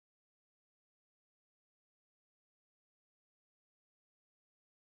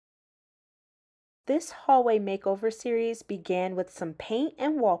This hallway makeover series began with some paint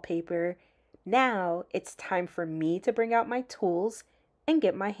and wallpaper. Now it's time for me to bring out my tools and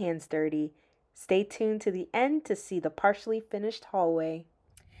get my hands dirty. Stay tuned to the end to see the partially finished hallway.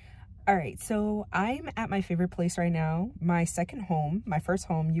 All right, so I'm at my favorite place right now. My second home, my first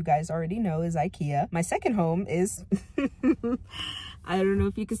home, you guys already know, is IKEA. My second home is, I don't know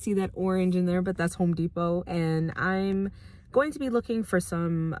if you can see that orange in there, but that's Home Depot. And I'm going to be looking for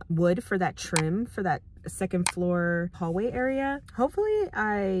some wood for that trim for that second floor hallway area. Hopefully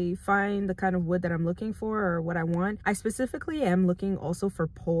I find the kind of wood that I'm looking for or what I want. I specifically am looking also for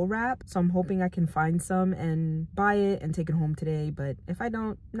pole wrap, so I'm hoping I can find some and buy it and take it home today. But if I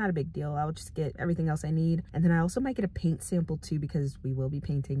don't, not a big deal. I'll just get everything else I need, and then I also might get a paint sample too because we will be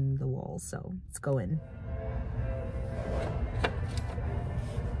painting the walls. So let's go in.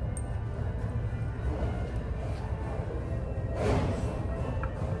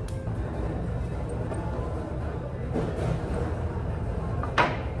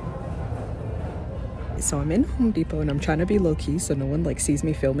 So I'm in Home Depot and I'm trying to be low-key so no one like sees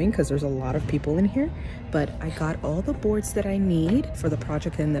me filming because there's a lot of people in here. But I got all the boards that I need for the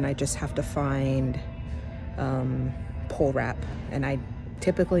project, and then I just have to find pole wrap, and I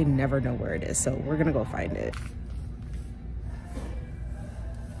typically never know where it is, so we're gonna go find it.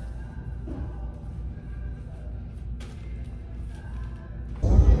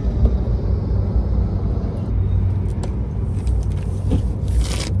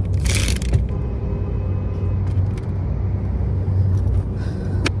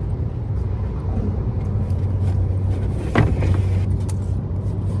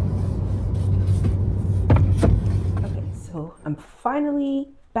 I'm finally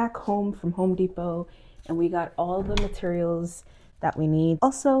back home from Home Depot, and we got all the materials that we need.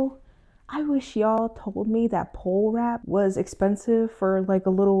 Also, I wish y'all told me that pole wrap was expensive for like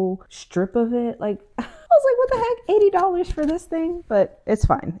a little strip of it. Like, I was like, what the heck, $80 for this thing? But it's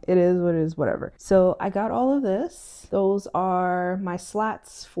fine. It is what it is, whatever. So I got all of this. Those are my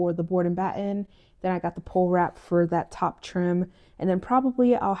slats for the board and batten. Then I got the pole wrap for that top trim. And then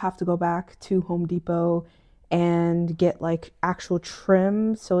probably I'll have to go back to Home Depot and get like actual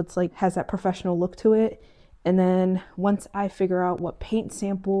trim so it's like has that professional look to it. And then once I figure out what paint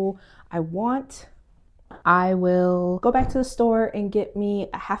sample I want, I will go back to the store and get me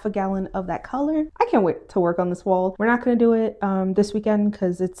a half a gallon of that color. I can't wait to work on this wall. We're not going to do it this weekend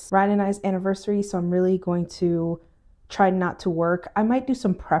because it's Ryan and I's anniversary, so I'm really going to try not to work. I might do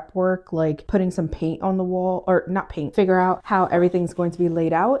some prep work, like putting some paint on the wall, or not paint, figure out how everything's going to be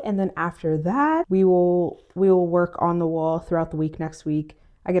laid out. And then after that, we will work on the wall throughout the week next week.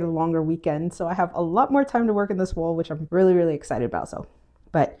 I get a longer weekend, so I have a lot more time to work in this wall, which I'm really, really excited about. So,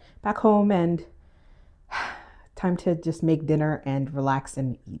 but back home and time to just make dinner and relax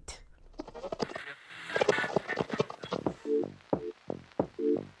and eat.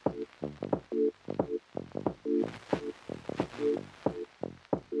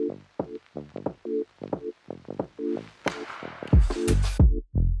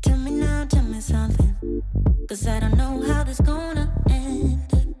 Tell me something, 'cause I don't know how this gonna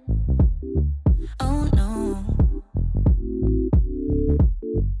end. Oh no.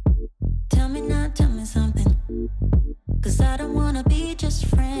 Tell me something, 'cause I don't wanna be just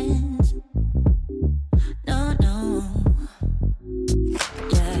friends.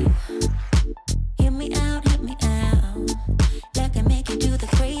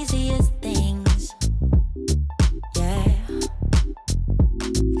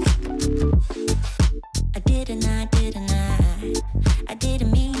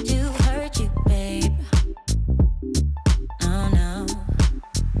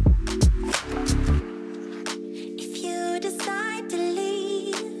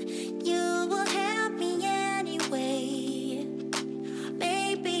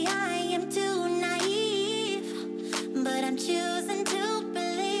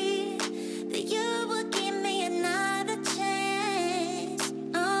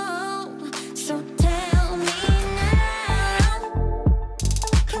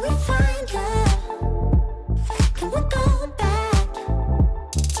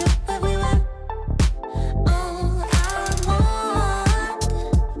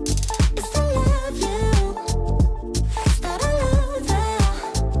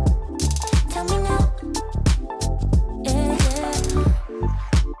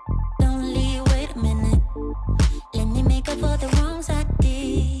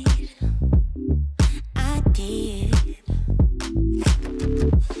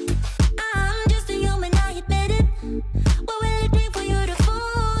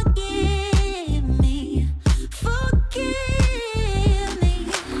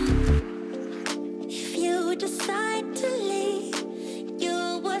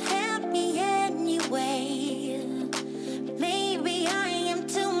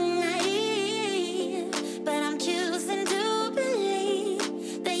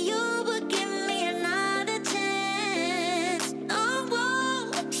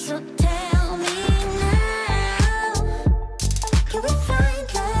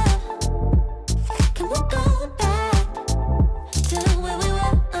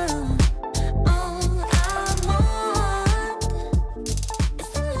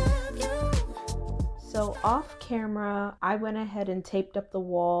 camera, I went ahead and taped up the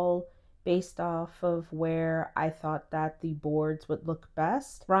wall based off of where I thought that the boards would look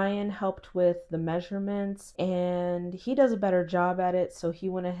best. Ryan helped with the measurements and he does a better job at it, so he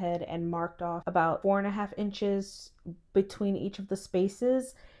went ahead and marked off about 4.5 inches between each of the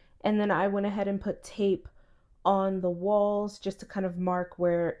spaces, and then I went ahead and put tape on the walls just to kind of mark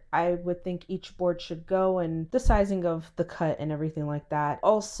where I would think each board should go and the sizing of the cut and everything like that.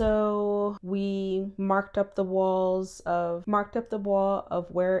 Also, we marked up the wall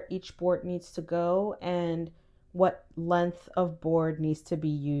of where each board needs to go and what length of board needs to be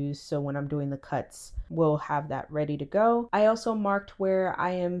used, so when I'm doing the cuts we'll have that ready to go. I also marked where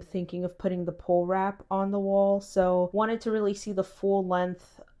I am thinking of putting the pole wrap on the wall, so wanted to really see the full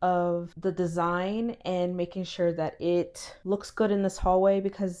length of the design and making sure that it looks good in this hallway,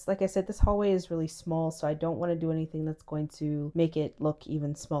 because like I said, this hallway is really small, so I don't want to do anything that's going to make it look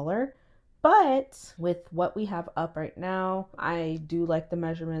even smaller. But with what we have up right now, I do like the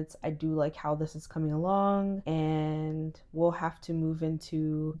measurements. I do like how this is coming along, and we'll have to move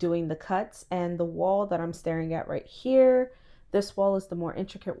into doing the cuts. And the wall that I'm staring at right here, this wall is the more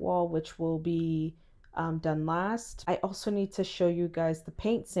intricate wall, which will be done last. I also need to show you guys the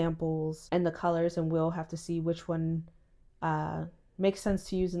paint samples and the colors, and we'll have to see which one makes sense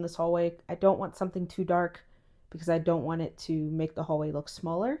to use in this hallway. I don't want something too dark because I don't want it to make the hallway look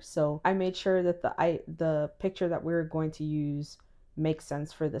smaller, so I made sure that the picture that we're going to use makes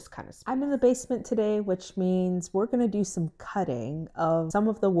sense for this kind of space. I'm in the basement today, which means we're going to do some cutting of some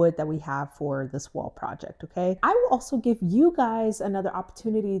of the wood that we have for this wall project, okay? I will also give you guys another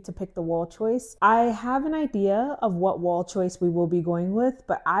opportunity to pick the wall choice. I have an idea of what wall choice we will be going with,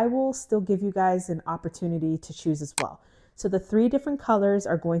 but I will still give you guys an opportunity to choose as well. So the 3 different colors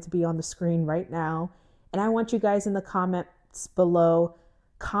are going to be on the screen right now, and I want you guys in the comments below,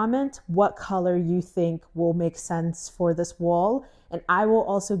 comment what color you think will make sense for this wall. And I will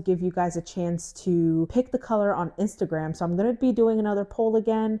also give you guys a chance to pick the color on Instagram. So I'm going to be doing another poll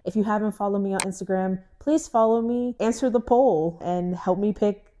again. If you haven't followed me on Instagram, please follow me, answer the poll, and help me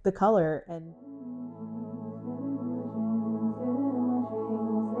pick the color. And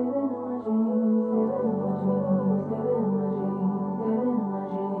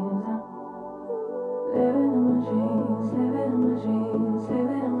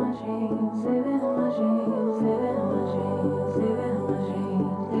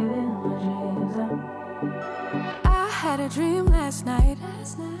dream last night.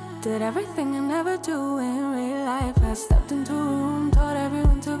 Did everything I never do in real life. I stepped into a room, told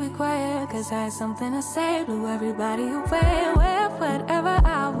everyone to be quiet, cause I had something to say. Blew everybody away, wear whatever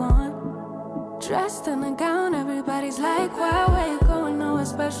I want. Dressed in a gown, everybody's like, why, where you going? Nowhere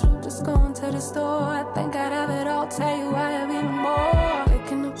special, just going to the store. I think I'd have it all, tell you I have even more.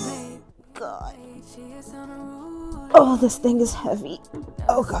 Picking the plate. God. Oh, this thing is heavy.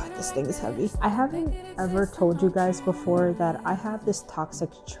 Oh God, this thing is heavy. I haven't ever told you guys before that I have this toxic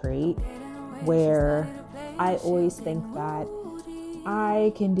trait where I always think that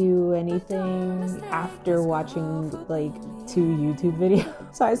I can do anything after watching like 2 YouTube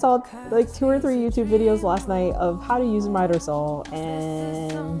videos. So I saw like 2 or 3 YouTube videos last night of how to use a miter saw,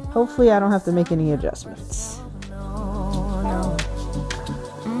 and hopefully I don't have to make any adjustments.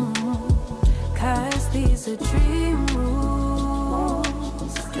 Cause these are dream rules.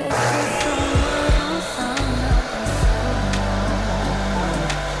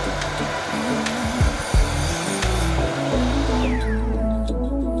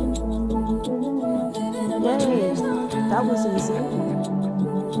 Yay, that was easy.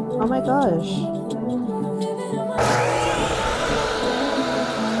 Oh my gosh.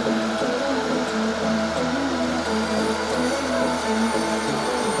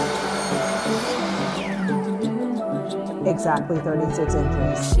 Exactly 36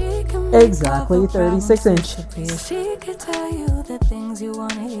 inches. Exactly 36 inches. She could tell you the things you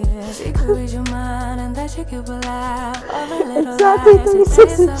want to hear. She could read your mind and that you could laugh. Exactly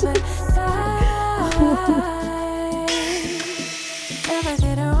 36 inches. Never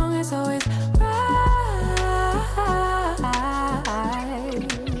get it wrong, it's always right.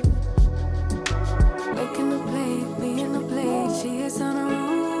 Waking the plate, being the plate. She is on a roll.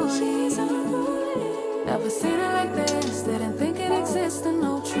 Never seen it like this. Didn't think it existed,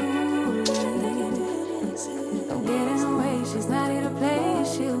 no truly. Don't get in the way, she's not here to play.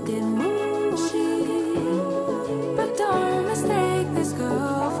 She'll get moody. But don't mistake this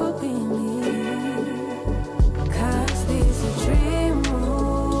girl for being me. Cause these are dream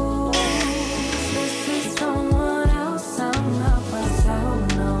rules.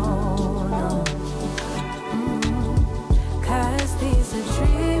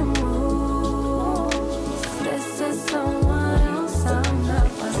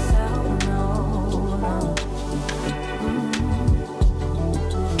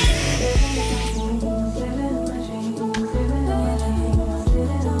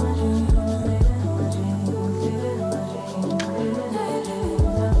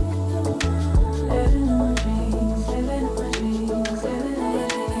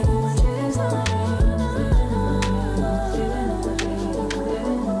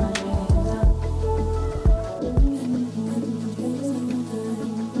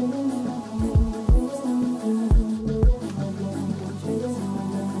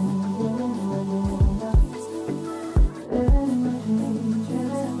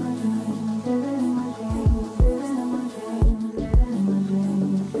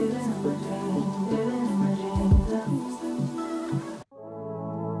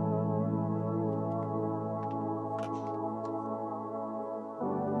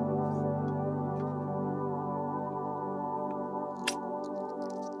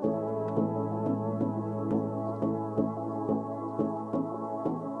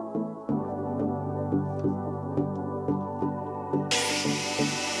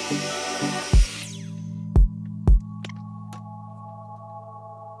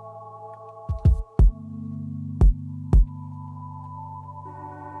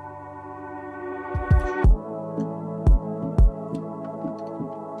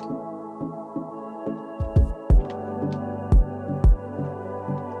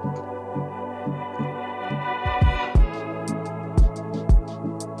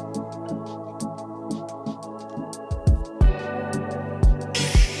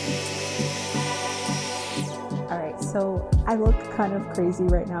 kind of crazy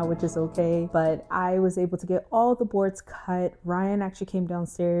right now, which is okay, but I was able to get all the boards cut. Ryan actually came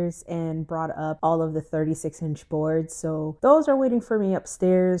downstairs and brought up all of the 36-inch boards, so those are waiting for me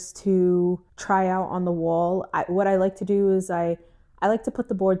upstairs to try out on the wall. What I like to do is I like to put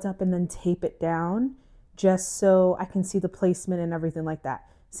the boards up and then tape it down just so I can see the placement and everything like that.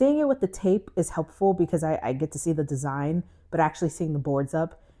 Seeing it with the tape is helpful because I get to see the design, but actually seeing the boards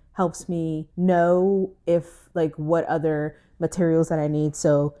up helps me know if like what other materials that I need.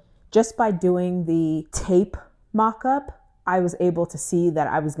 So just by doing the tape mock-up, I was able to see that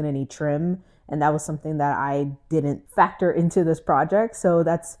I was going to need trim, and that was something that I didn't factor into this project. So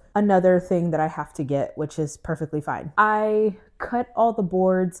that's another thing that I have to get, which is perfectly fine. I cut all the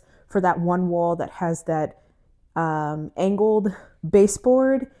boards for that one wall that has that angled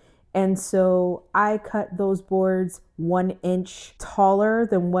baseboard. And so I cut those boards 1 inch taller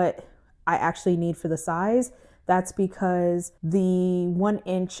than what I actually need for the size. That's because the 1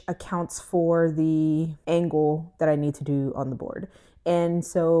 inch accounts for the angle that I need to do on the board. And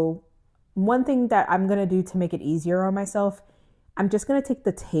so one thing that I'm gonna do to make it easier on myself, I'm just gonna take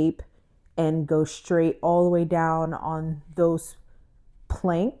the tape and go straight all the way down on those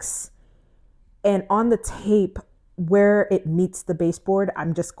planks. And on the tape, where it meets the baseboard,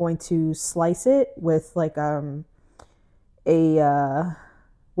 I'm just going to slice it with like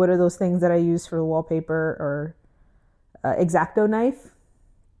what are those things that I use for the wallpaper, or X-Acto knife,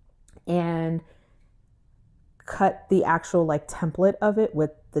 and cut the actual like template of it with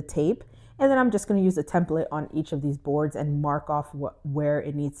the tape. And then I'm just going to use a template on each of these boards and mark off where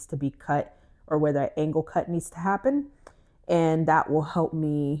it needs to be cut, or where that angle cut needs to happen. And that will help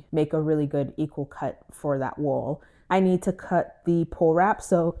me make a really good equal cut for that wall. I need to cut the pull wrap.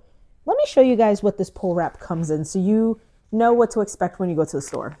 So let me show you guys what this pull wrap comes in so you know what to expect when you go to the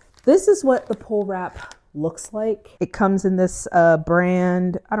store. This is what the pull wrap looks like. It comes in this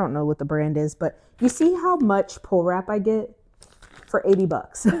brand. I don't know what the brand is, but you see how much pull wrap I get for 80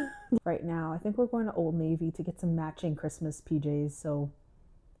 bucks. Right now, I think we're going to Old Navy to get some matching Christmas PJs. So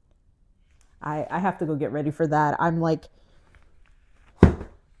I have to go get ready for that. I'm like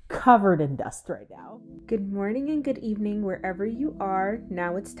covered in dust right now. Good morning and good evening wherever you are.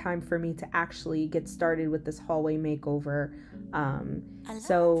 Now it's time for me to actually get started with this hallway makeover.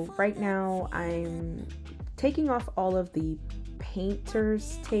 So right now I'm taking off all of the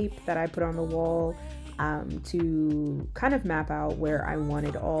painter's tape that I put on the wall to kind of map out where I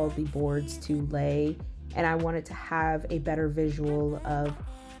wanted all the boards to lay, and I wanted to have a better visual of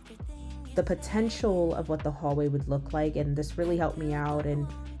the potential of what the hallway would look like, and this really helped me out. And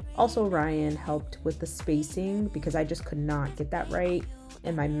also Ryan helped with the spacing because I just could not get that right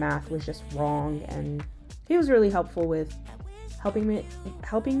and my math was just wrong, and he was really helpful with helping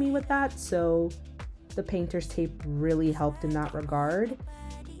me with that. So the painter's tape really helped in that regard.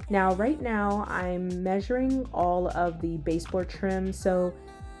 Now right now I'm measuring all of the baseboard trim. So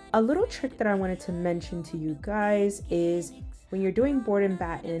a little trick that I wanted to mention to you guys is when you're doing board and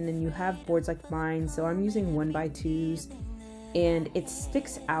batten and you have boards like mine, so I'm using 1x2s, and it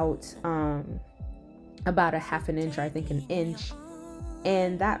sticks out about 1/2 inch, or I think 1 inch,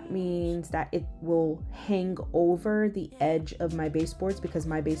 and that means that it will hang over the edge of my baseboards because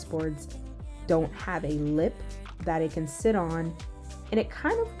my baseboards don't have a lip that it can sit on, and it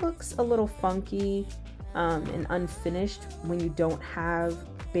kind of looks a little funky and unfinished when you don't have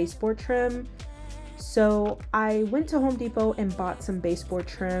baseboard trim. So I went to Home Depot and bought some baseboard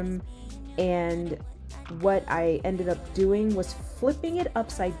trim, and what I ended up doing was flipping it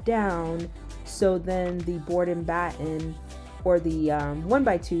upside down, so then the board and batten, or the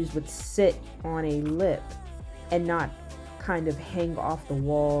 1x2s, would sit on a lip and not kind of hang off the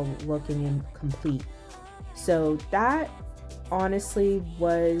wall looking incomplete. So that honestly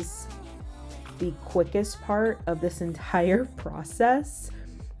was the quickest part of this entire process.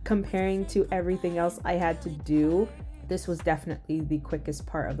 Comparing to everything else I had to do, this was definitely the quickest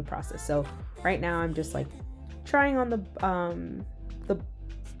part of the process. So right now I'm just like trying on the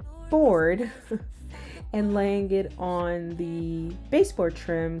board and laying it on the baseboard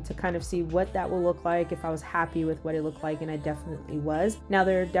trim to kind of see what that will look like, if I was happy with what it looked like, and I definitely was. Now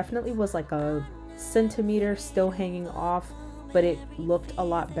there definitely was like a centimeter still hanging off, but it looked a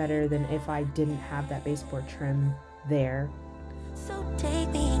lot better than if I didn't have that baseboard trim there. So take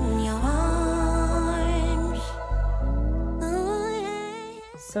me in your arms.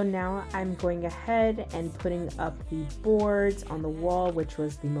 So now I'm going ahead and putting up the boards on the wall, which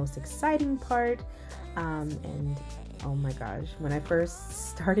was the most exciting part. And oh my gosh, when I first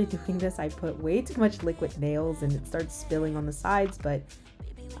started doing this, I put way too much liquid nails and it started spilling on the sides, but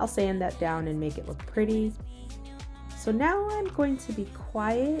I'll sand that down and make it look pretty. So now I'm going to be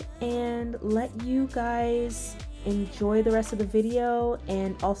quiet and let you guys enjoy the rest of the video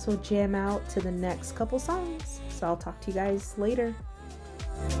and also jam out to the next couple songs. So I'll talk to you guys later.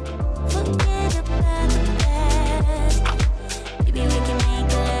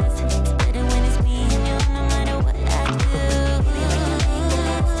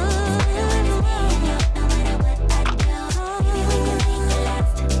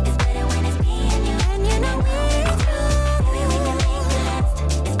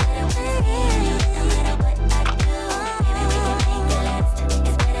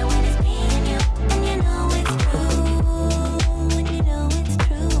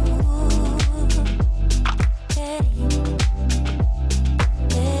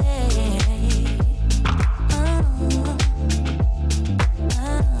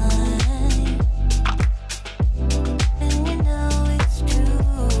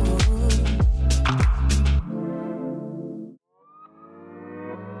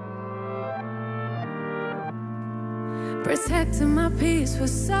 Protecting my peace for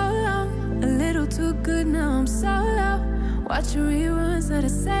so long, a little too good, now I'm so low. Watching reruns of the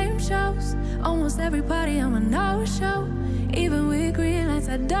same shows, almost every party I'm a no-show. Even with green lights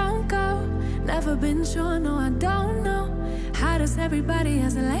I don't go. Never been sure, no I don't know. How does everybody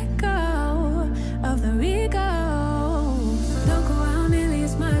has to let go of the ego? Don't go out nearly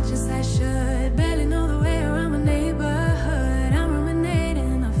as much as I should. Barely know the way around my neighborhood. I'm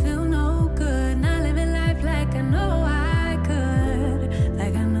ruminating, I feel no good. Not living life like I know I could.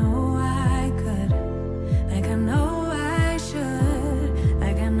 Like I know I could. Like I know I should.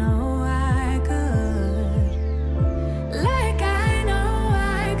 Like I know I could. Like I know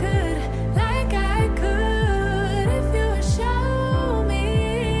I could. Like I could. If you would show me,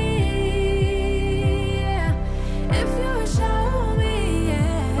 yeah. If you would show me,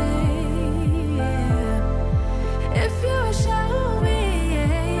 yeah. If you would show me,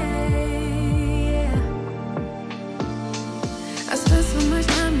 yeah. I spent so much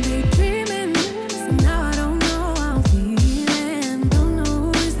time daydreaming, so now I don't know how I'm feeling. Don't know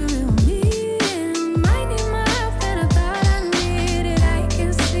who is the real me. Might need my help than I thought I needed. I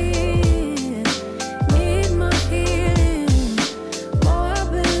can see it. Need more healing, more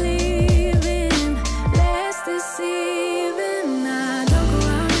believing, less deceiving. I don't go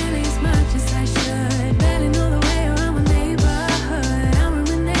out nearly as much as I should. Barely know the way around my neighborhood. I'm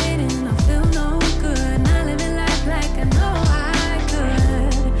ruminating, I feel no good. Not living life like I know I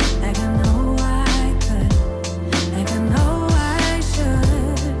could. Like I know I could. Like I know I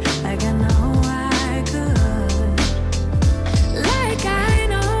should. Like I know I could. Like I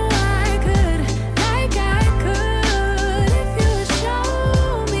know I could. Like I could. If you would show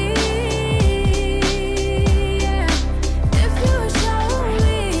me, yeah. If you would show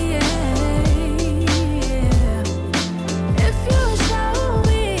me, yeah. If you would show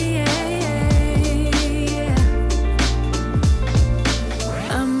me, yeah.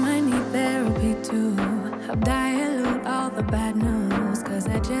 I might need therapy too. Help dilute all the bad news, 'cause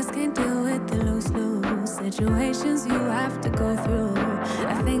I just can't deal with the lose-lose situations you have to go through.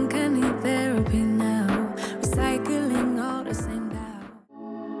 I think I need therapy now, recycling all the same doubt.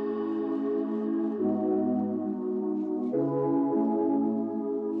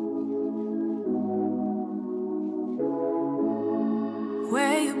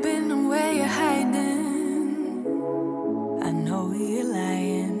 Where you been and where you hiding? I know you're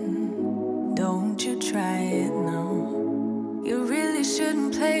lying. Don't you try it, no. You really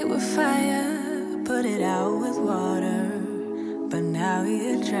shouldn't play with fire. Put it out with water. But now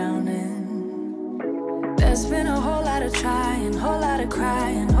you're drowning. There's been a whole lot of trying, whole lot of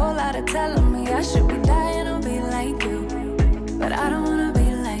crying, whole lot of telling me I should be dying or be like you. But I don't wanna be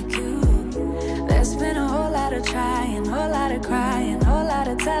like you. There's been a whole lot of trying, whole lot of crying, whole lot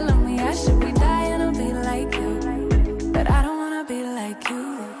of telling me I should be dying or be like you. But I don't wanna be like you.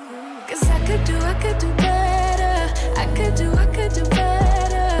 'Cause I could do better. I could do better.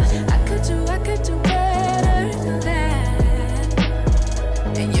 I could do better than that.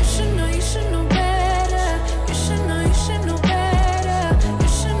 And you should know better. You should know better. You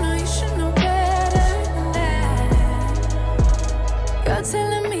should know better than that. You're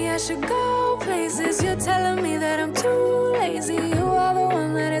telling me I should go places. You're telling me that I'm too lazy. You are the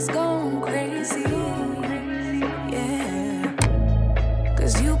one that is going crazy. Yeah.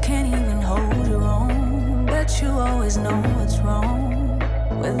 'Cause you can't even hold your own. But you always know what's wrong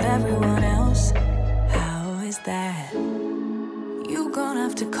with everyone else. How is that? You gonna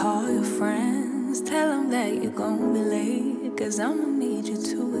have to call your friends. Tell them that you're gonna be late. 'Cause I'ma need you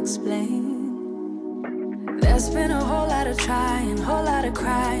to explain. There's been a whole lot of trying, whole lot of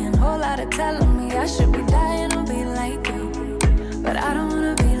crying, whole lot of telling me I should be dying to be like you, but I don't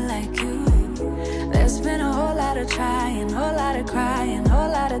wanna be like you. There's been a whole lot of trying, whole lot of crying,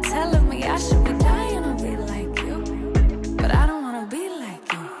 whole lot of telling me I should be dying to be like you, but I don't wanna be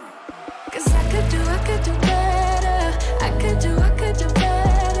like you. Cause I could do better. I could do better.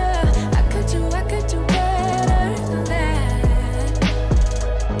 I could do better than that.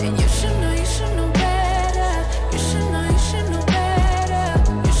 And you should know better. You should know better.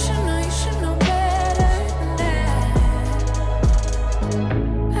 You should know better than that.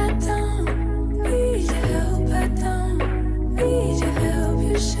 I don't need your help. I don't need your help.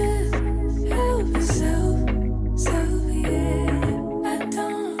 You should help yourself. So yeah, I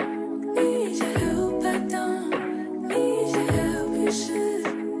don't need your help. I don't need your help. You should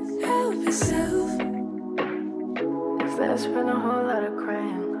help yourself. There's been a whole lot of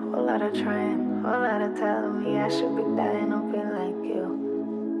crying, whole lot of trying, whole lot of telling me I should be dying to be like you.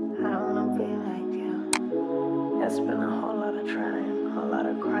 I don't wanna be like you. There's been a whole lot of trying, whole lot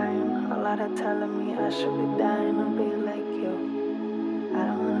of crying, whole lot of telling me I should be dying to be like you. I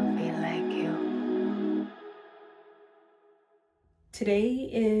don't wanna be like you. Today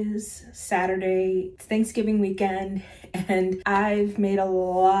is Saturday, it's Thanksgiving weekend, and I've made a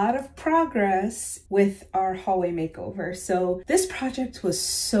lot of progress with our hallway makeover. So this project was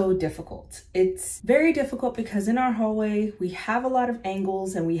so difficult. It's very difficult because in our hallway, we have a lot of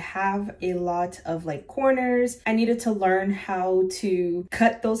angles and we have a lot of like corners. I needed to learn how to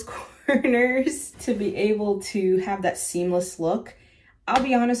cut those corners to be able to have that seamless look. I'll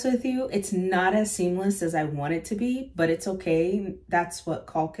be honest with you, it's not as seamless as I want it to be, but it's okay. That's what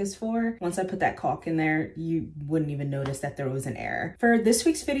caulk is for. Once I put that caulk in there, you wouldn't even notice that there was an error. For this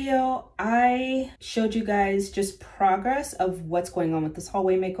week's video, I showed you guys just progress of what's going on with this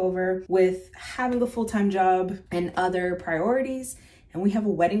hallway makeover, with having a full-time job and other priorities, and we have a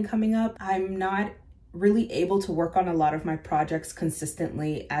wedding coming up. I'm not really able to work on a lot of my projects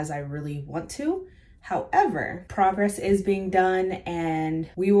consistently as I really want to. However, progress is being done and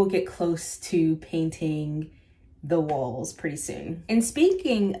we will get close to painting the walls pretty soon. And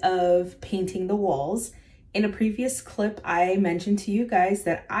speaking of painting the walls, in a previous clip, I mentioned to you guys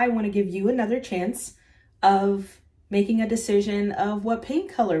that I want to give you another chance of making a decision of what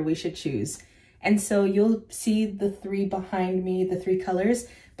paint color we should choose. And so you'll see the three behind me, the three colors,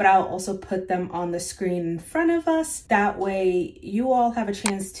 but I'll also put them on the screen in front of us. That way you all have a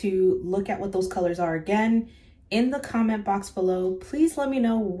chance to look at what those colors are again. In the comment box below, please let me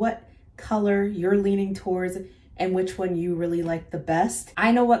know what color you're leaning towards and which one you really like the best.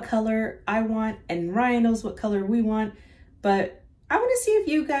 I know what color I want and Ryan knows what color we want, but I want to see if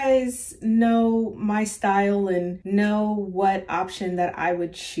you guys know my style and know what option that I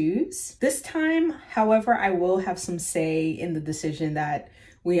would choose. This time, however, I will have some say in the decision that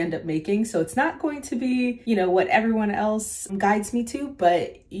we end up making. So it's not going to be, you know, what everyone else guides me to,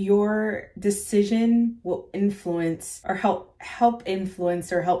 but your decision will influence or help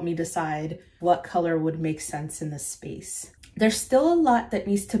influence or help me decide what color would make sense in the space. There's still a lot that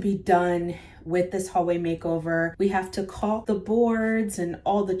needs to be done with this hallway makeover. We have to caulk the boards and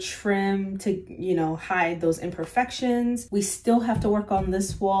all the trim to, you know, hide those imperfections. We still have to work on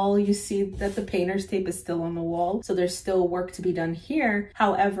this wall. You see that the painter's tape is still on the wall, so there's still work to be done here.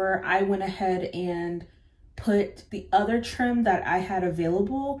 However, I went ahead and put the other trim that I had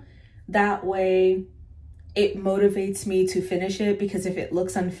available. That way it motivates me to finish it, because if it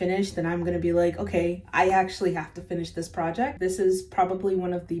looks unfinished, then I'm gonna be like, okay, I actually have to finish this project. This is probably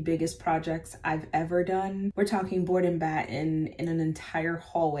one of the biggest projects I've ever done. We're talking board and batten in an entire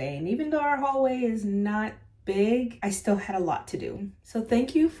hallway. And even though our hallway is not big, I still had a lot to do. So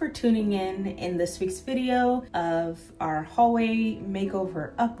thank you for tuning in this week's video of our hallway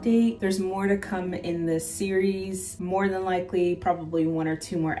makeover update. There's more to come in this series. More than likely, probably 1 or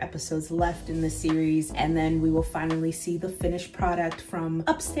 2 more episodes left in the series, and then we will finally see the finished product from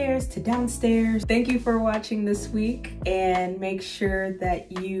upstairs to downstairs. Thank you for watching this week, and make sure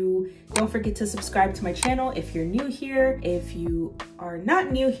that you don't forget to subscribe to my channel if you're new here. If you are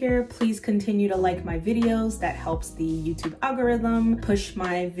not new here, please continue to like my videos. That helps the YouTube algorithm push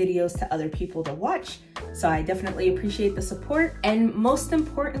my videos to other people to watch. So I definitely appreciate the support. And most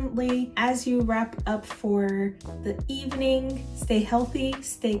importantly, as you wrap up for the evening, stay healthy,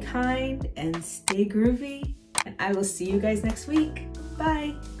 stay kind, and stay groovy. And I will see you guys next week.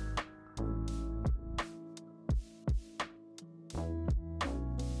 Bye.